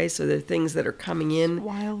Milky Way, so they're things that are coming in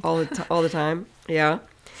all the time. Yeah,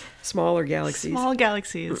 smaller galaxies. Small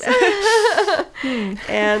galaxies.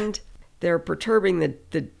 And they're perturbing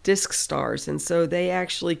the disk stars, and so they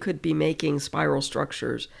actually could be making spiral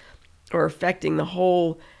structures or affecting the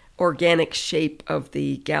whole organic shape of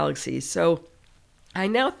the galaxy. So I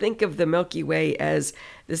now think of the Milky Way as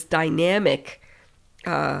this dynamic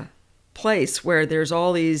place where there's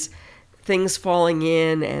all these things falling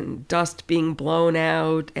in and dust being blown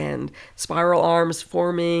out and spiral arms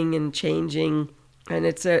forming and changing, and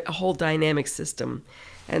it's a whole dynamic system.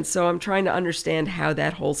 And so I'm trying to understand how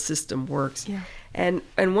that whole system works. Yeah. And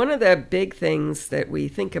one of the big things that we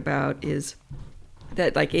think about is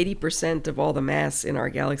that like 80% of all the mass in our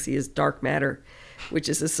galaxy is dark matter, which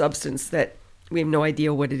is a substance that we have no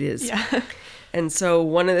idea what it is. Yeah. And so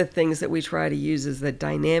one of the things that we try to use is the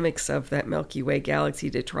dynamics of that Milky Way galaxy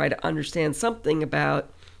to try to understand something about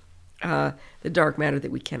the dark matter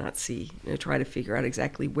that we cannot see, try to figure out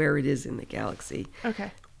exactly where it is in the galaxy.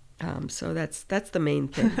 Okay. So that's the main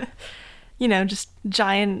thing. Just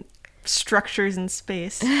giant structures in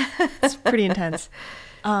space. It's pretty intense.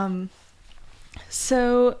 Okay.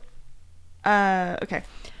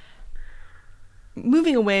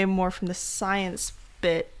 Moving away more from the science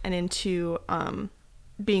bit and into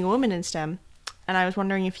being a woman in STEM, and I was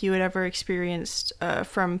wondering if you had ever experienced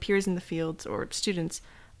from peers in the field or students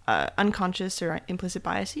unconscious or implicit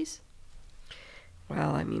biases.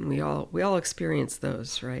 Well, I mean, we all experience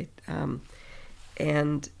those, right?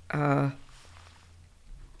 And a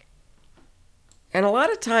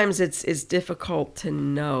lot of times it's difficult to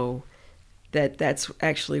know that that's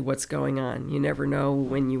actually what's going on. You never know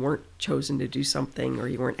when you weren't chosen to do something or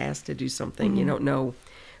you weren't asked to do something. Mm-hmm. You don't know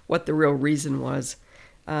what the real reason was.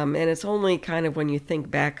 And it's only kind of when you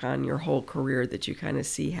think back on your whole career that you kind of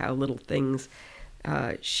see how little things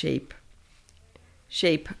shape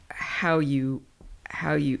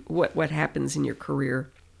what happens in your career.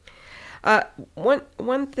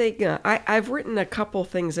 One thing, I've written a couple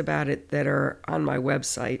things about it that are on my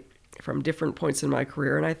website from different points in my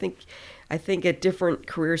career, and I think at different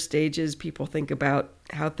career stages, people think about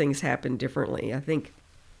how things happen differently. I think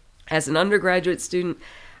as an undergraduate student,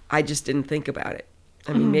 I just didn't think about it.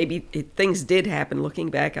 I mean, maybe things did happen. Looking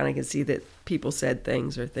back, and I can see that people said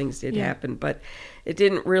things or things did happen, but it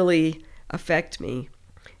didn't really affect me.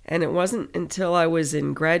 And it wasn't until I was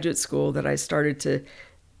in graduate school that I started to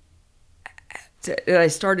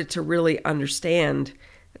really understand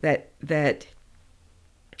that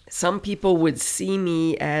some people would see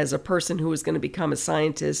me as a person who was going to become a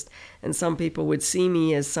scientist, and some people would see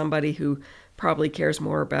me as somebody who probably cares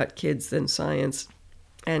more about kids than science,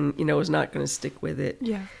 and is not going to stick with it.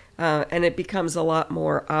 Yeah. And it becomes a lot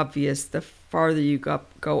more obvious the farther you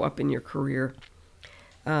go up in your career.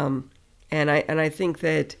 And I think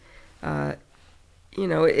that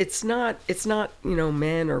it's not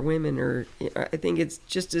men or women, or I think it's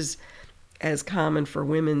just as common for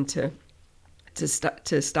women to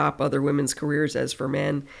stop other women's careers as for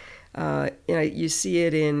men. You see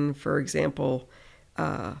it in, for example,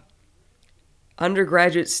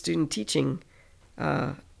 undergraduate student teaching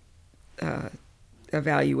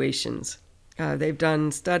evaluations. They've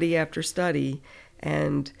done study after study,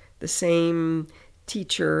 and the same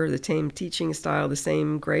teacher, the same teaching style, the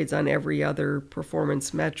same grades on every other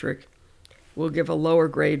performance metric will give a lower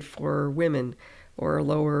grade for women or a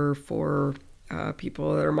lower for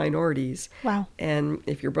people that are minorities. Wow. And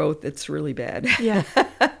if you're both, it's really bad. Yeah.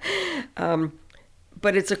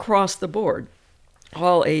 But it's across the board,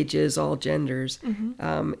 all ages, all genders.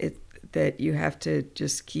 That you have to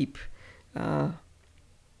just keep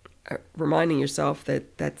reminding yourself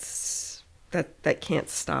that can't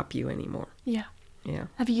stop you anymore. Yeah. Yeah.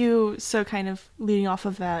 Have you, so kind of leading off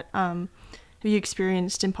of that, have you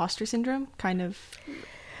experienced imposter syndrome kind of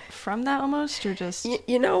from that almost, or just?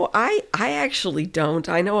 I actually don't.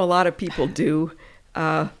 I know a lot of people do.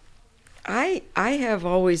 I have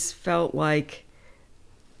always felt like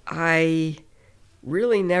I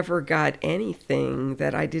really never got anything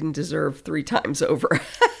that I didn't deserve 3 times over.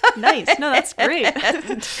 Nice. No, that's great.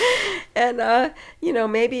 and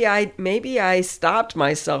maybe I stopped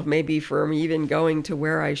myself maybe from even going to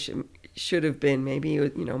where I should have been. Maybe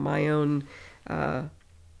my own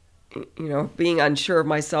being unsure of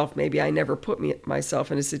myself. Maybe I never put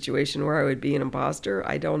myself in a situation where I would be an imposter.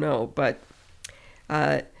 I don't know, but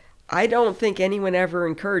I don't think anyone ever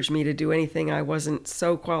encouraged me to do anything I wasn't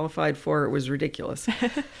so qualified for. It was ridiculous.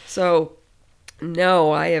 So,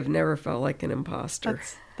 no, I have never felt like an imposter.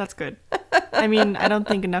 That's good. I mean, I don't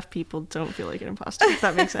think enough people don't feel like an imposter, if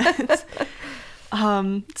that makes sense.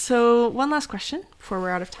 So one last question before we're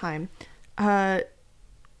out of time.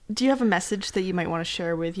 Do you have a message that you might want to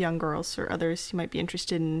share with young girls or others who might be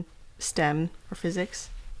interested in STEM or physics?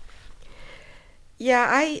 Yeah,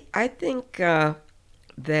 I think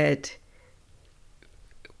that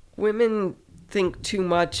women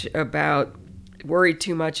worry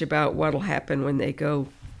too much about what'll happen when they go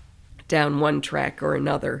down one track or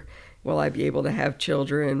another. Will I be able to have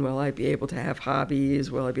children? Will I be able to have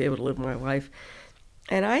hobbies? Will I be able to live my life?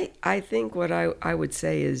 And I think what I would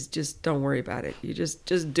say is just don't worry about it. You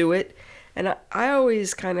just do it. And I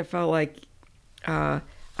always kind of felt like I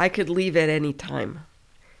could leave at any time.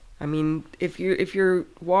 I mean, if you're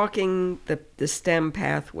walking the STEM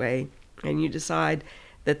pathway and you decide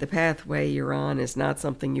that the pathway you're on is not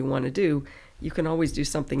something you want to do, you can always do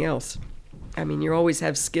something else. I mean, you always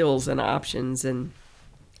have skills and options, and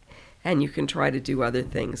you can try to do other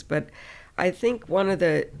things. But I think one of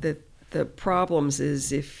the problems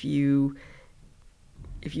is if you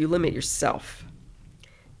limit yourself.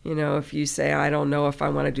 If you say, I don't know if I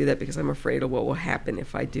want to do that because I'm afraid of what will happen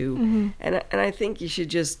if I do. Mm-hmm. And I think you should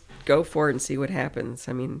just go for it and see what happens.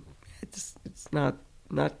 I mean, it's not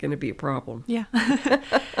going to be a problem. Yeah.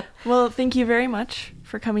 Well, thank you very much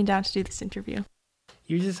for coming down to do this interview.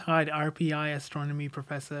 You just heard RPI astronomy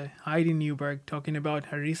professor Heidi Newberg talking about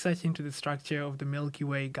her research into the structure of the Milky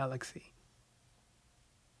Way galaxy.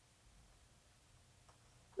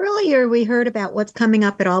 Earlier, we heard about what's coming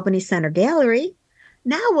up at Albany Center Gallery.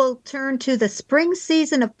 Now we'll turn to the spring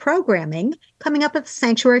season of programming coming up at the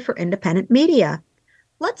Sanctuary for Independent Media.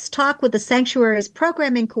 Let's talk with the Sanctuary's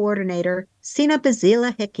programming coordinator, Sina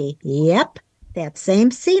Bazila-Hickey. Yep, that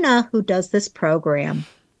same Sina who does this program.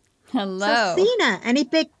 Hello. So, Sina, any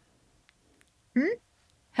big...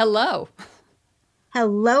 Hello.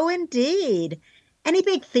 Hello, indeed. Any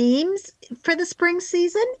big themes for the spring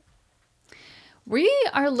season? We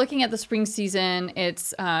are looking at the spring season.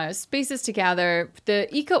 It's Spaces to Gather. The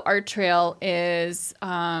Eco Art Trail is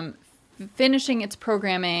finishing its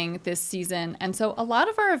programming this season. And so a lot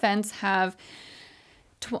of our events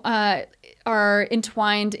are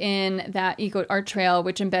entwined in that Eco Art Trail,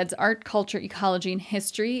 which embeds art, culture, ecology, and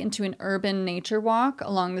history into an urban nature walk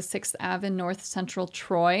along the 6th Ave in North Central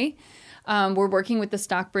Troy. We're working with the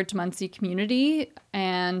Stockbridge Muncie community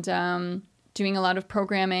and doing a lot of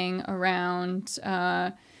programming around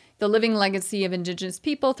the living legacy of Indigenous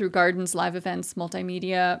people through gardens, live events,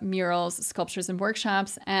 multimedia, murals, sculptures, and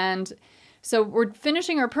workshops. And so we're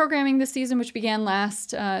finishing our programming this season, which began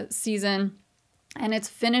last season. And it's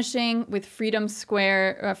finishing with Freedom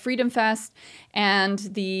Square, Freedom Fest, and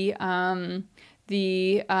the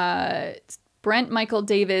Brent Michael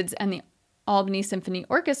Davids and the Albany Symphony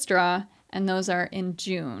Orchestra, and those are in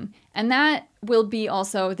June. And that will be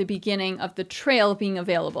also the beginning of the trail being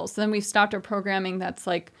available. So then we've stopped our programming that's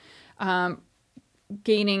like recording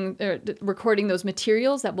those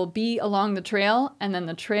materials that will be along the trail, and then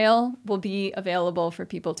the trail will be available for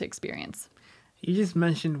people to experience. You just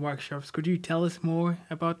mentioned workshops. Could you tell us more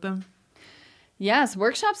about them? Yes,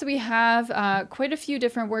 workshops. We have quite a few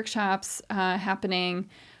different workshops happening.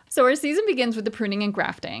 So our season begins with the pruning and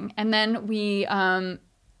grafting, and then we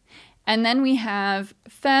have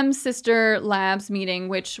Fem Sister Labs meeting,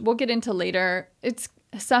 which we'll get into later. It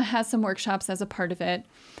has some workshops as a part of it.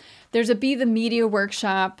 There's a Be the Media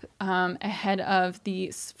workshop ahead of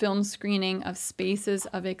the film screening of Spaces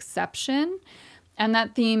of Exception. And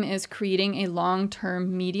that theme is creating a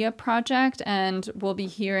long-term media project. And we'll be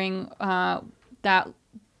hearing that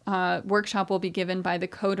workshop will be given by the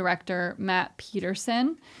co-director, Matt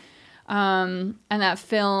Peterson. And that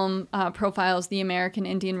film profiles the American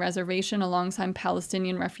Indian Reservation alongside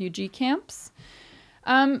Palestinian refugee camps.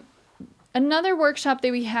 Another workshop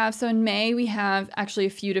that we have, so in May, we have actually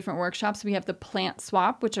a few different workshops. We have the plant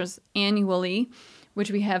swap, which is annually,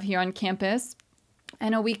 which we have here on campus.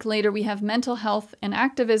 And a week later, we have mental health and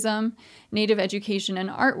activism, Native education and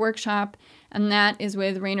art workshop. And that is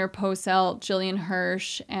with Rainer Posel, Jillian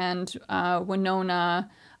Hirsch, and Winona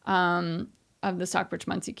of the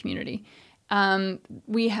Stockbridge-Muncie community.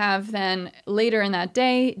 We have then later in that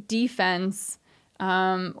day, defense,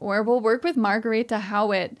 where we'll work with Margareta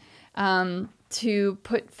Howitt to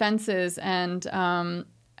put fences and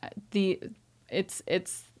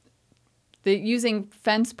using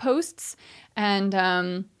fence posts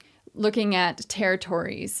and looking at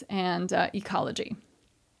territories and ecology.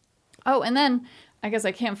 Oh, and then I guess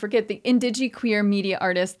I can't forget the Indigi-queer media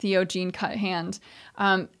artist Theo Jean Cuthand.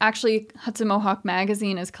 Actually, Hudson Mohawk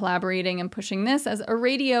Magazine is collaborating and pushing this as a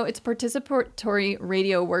it's a participatory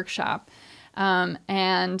radio workshop.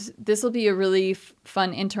 And this will be a really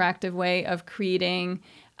fun interactive way of creating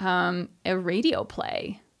a radio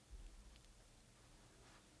play.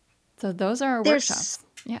 So those are our workshops.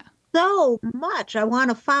 Yeah. So much I want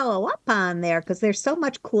to follow up on there because there's so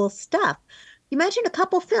much cool stuff. You mentioned a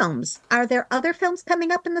couple films. Are there other films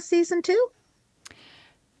coming up in the season too?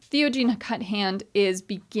 Theo Jean Cuthand is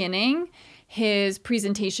beginning his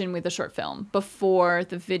presentation with a short film before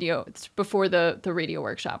the radio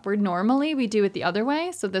workshop, where normally we do it the other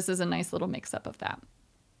way. So this is a nice little mix-up of that.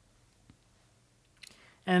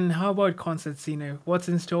 And how about concerts, What's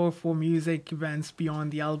in store for music events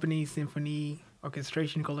beyond the Albany Symphony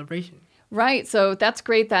Orchestration collaboration? Right. So that's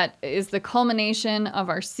great. That is the culmination of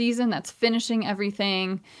our season. That's finishing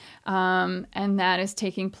everything. And that is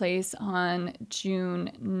taking place on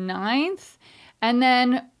June 9th. And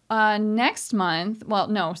then next month,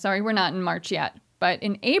 we're not in March yet. But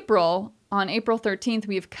in April, on April 13th,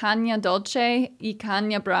 we have Caña Dolce y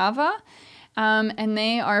Caña Brava. And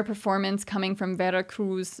they are a performance coming from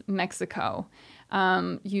Veracruz, Mexico.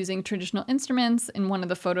 Using traditional instruments. In one of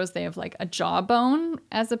the photos, they have like a jawbone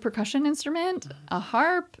as a percussion instrument, a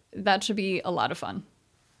harp. That should be a lot of fun.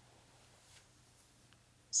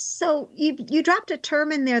 So you dropped a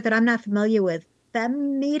term in there that I'm not familiar with.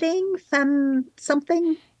 Fem meeting? Fem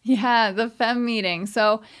something? Yeah, the Fem meeting.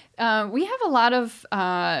 So we have a lot of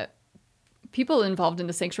people involved in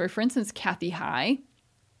the sanctuary. For instance, Kathy High,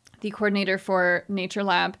 the coordinator for Nature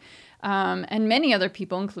Lab, and many other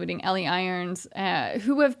people, including Ellie Irons,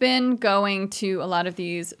 who have been going to a lot of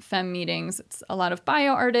these FEM meetings. It's a lot of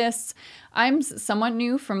bio artists. I'm somewhat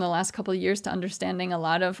new from the last couple of years to understanding a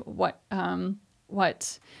lot of what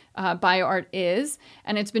bio art is.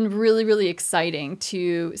 And it's been really, really exciting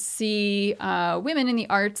to see women in the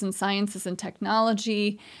arts and sciences and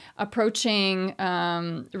technology approaching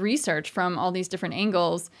research from all these different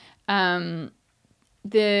angles.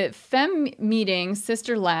 The FEM meeting,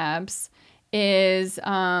 Sister Labs, is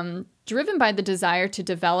driven by the desire to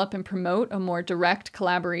develop and promote a more direct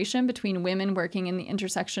collaboration between women working in the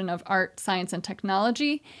intersection of art, science, and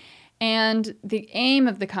technology. And the aim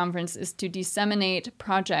of the conference is to disseminate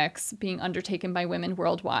projects being undertaken by women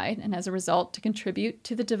worldwide, and as a result, to contribute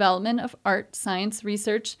to the development of art, science,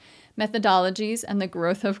 research, methodologies, and the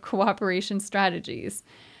growth of cooperation strategies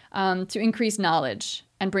to increase knowledge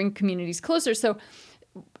and bring communities closer. So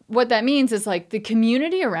what that means is like the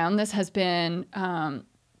community around this has been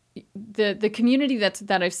the community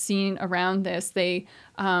that I've seen around this. They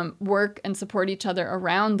work and support each other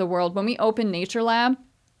around the world. When we opened Nature Lab,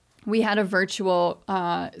 we had a virtual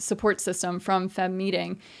support system from FEM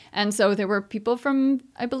meeting. And so there were people from,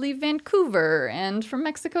 I believe, Vancouver and from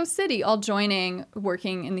Mexico City all joining,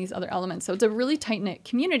 working in these other elements. So it's a really tight-knit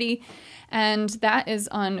community. And that is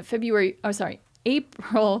on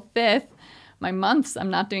April 5th. My months,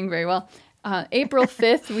 I'm not doing very well. April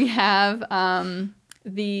 5th, we have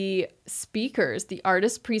the speakers, the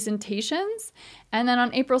artist presentations. And then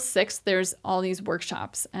on April 6th, there's all these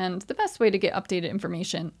workshops. And the best way to get updated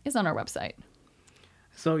information is on our website.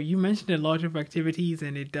 So you mentioned a lot of activities,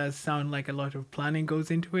 and it does sound like a lot of planning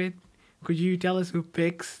goes into it. Could you tell us who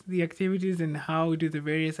picks the activities and how do the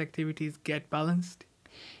various activities get balanced?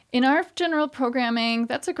 In our general programming,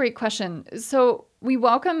 that's a great question. So we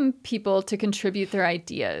welcome people to contribute their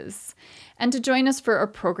ideas and to join us for our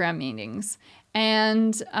program meetings.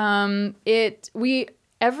 And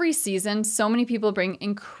every season, so many people bring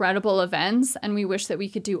incredible events, and we wish that we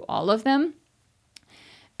could do all of them.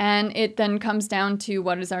 And it then comes down to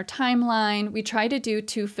what is our timeline. We try to do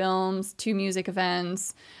 2 films, 2 music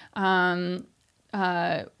events,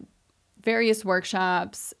 various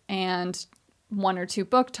workshops, and 1 or 2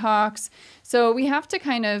 book talks. So we have to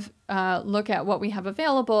kind of look at what we have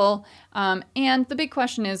available. And the big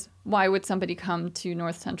question is, why would somebody come to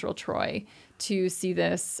North Central Troy to see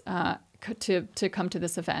this, to come to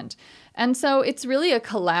this event? And so it's really a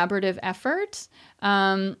collaborative effort.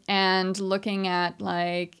 And looking at,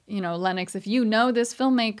 like, Lennox, if you know this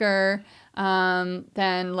filmmaker,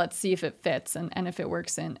 then let's see if it fits and if it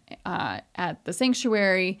works in at the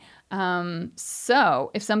sanctuary.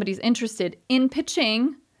 So if somebody's interested in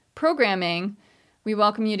pitching programming, we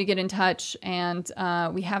welcome you to get in touch. And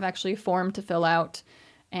we have actually a form to fill out.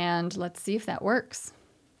 And let's see if that works.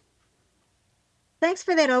 Thanks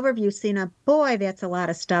for that overview, Sina. Boy, that's a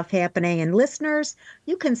lot of stuff happening. And listeners,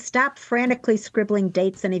 you can stop frantically scribbling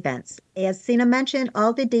dates and events. As Sina mentioned,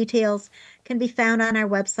 all the details can be found on our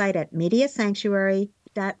website at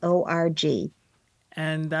mediasanctuary.org.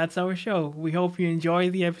 And that's our show. We hope you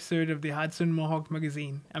enjoy the episode of the Hudson Mohawk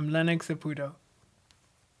Magazine. I'm Lennox Saputo.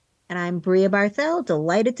 And I'm Bria Barthel,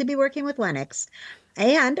 delighted to be working with Lennox.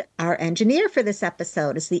 And our engineer for this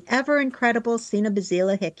episode is the ever-incredible Sina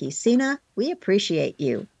Bazila Hickey. Sina, we appreciate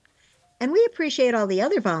you. And we appreciate all the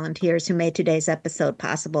other volunteers who made today's episode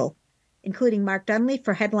possible, including Mark Dunlea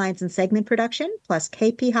for headlines and segment production, plus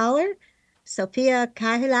KP Holler, Sophia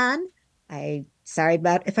Kahilan, sorry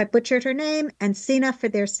about if I butchered her name, and Sina for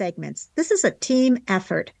their segments. This is a team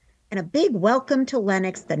effort. And a big welcome to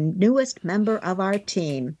Lennox, the newest member of our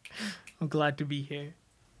team. I'm glad to be here.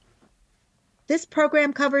 This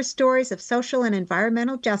program covers stories of social and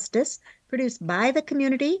environmental justice produced by the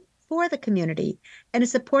community for the community and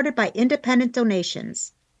is supported by independent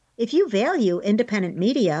donations. If you value independent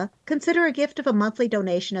media, consider a gift of a monthly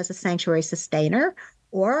donation as a sanctuary sustainer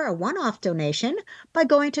or a one-off donation by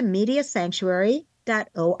going to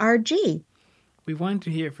mediasanctuary.org. We want to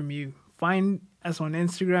hear from you. Find us on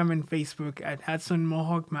Instagram and Facebook at Hudson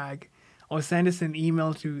Mohawk Mag, or send us an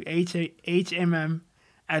email to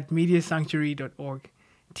hmm@mediasanctuary.org.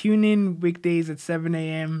 Tune in weekdays at 7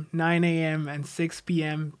 a.m., 9 a.m., and 6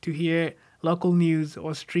 p.m. to hear local news,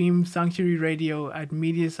 or stream Sanctuary Radio at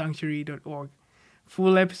mediasanctuary.org.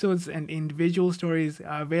 Full episodes and individual stories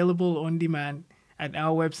are available on demand at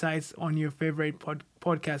our websites on your favorite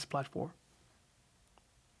podcast platform.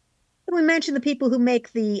 We mentioned the people who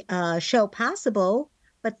make the show possible,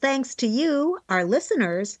 but thanks to you, our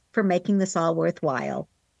listeners, for making this all worthwhile.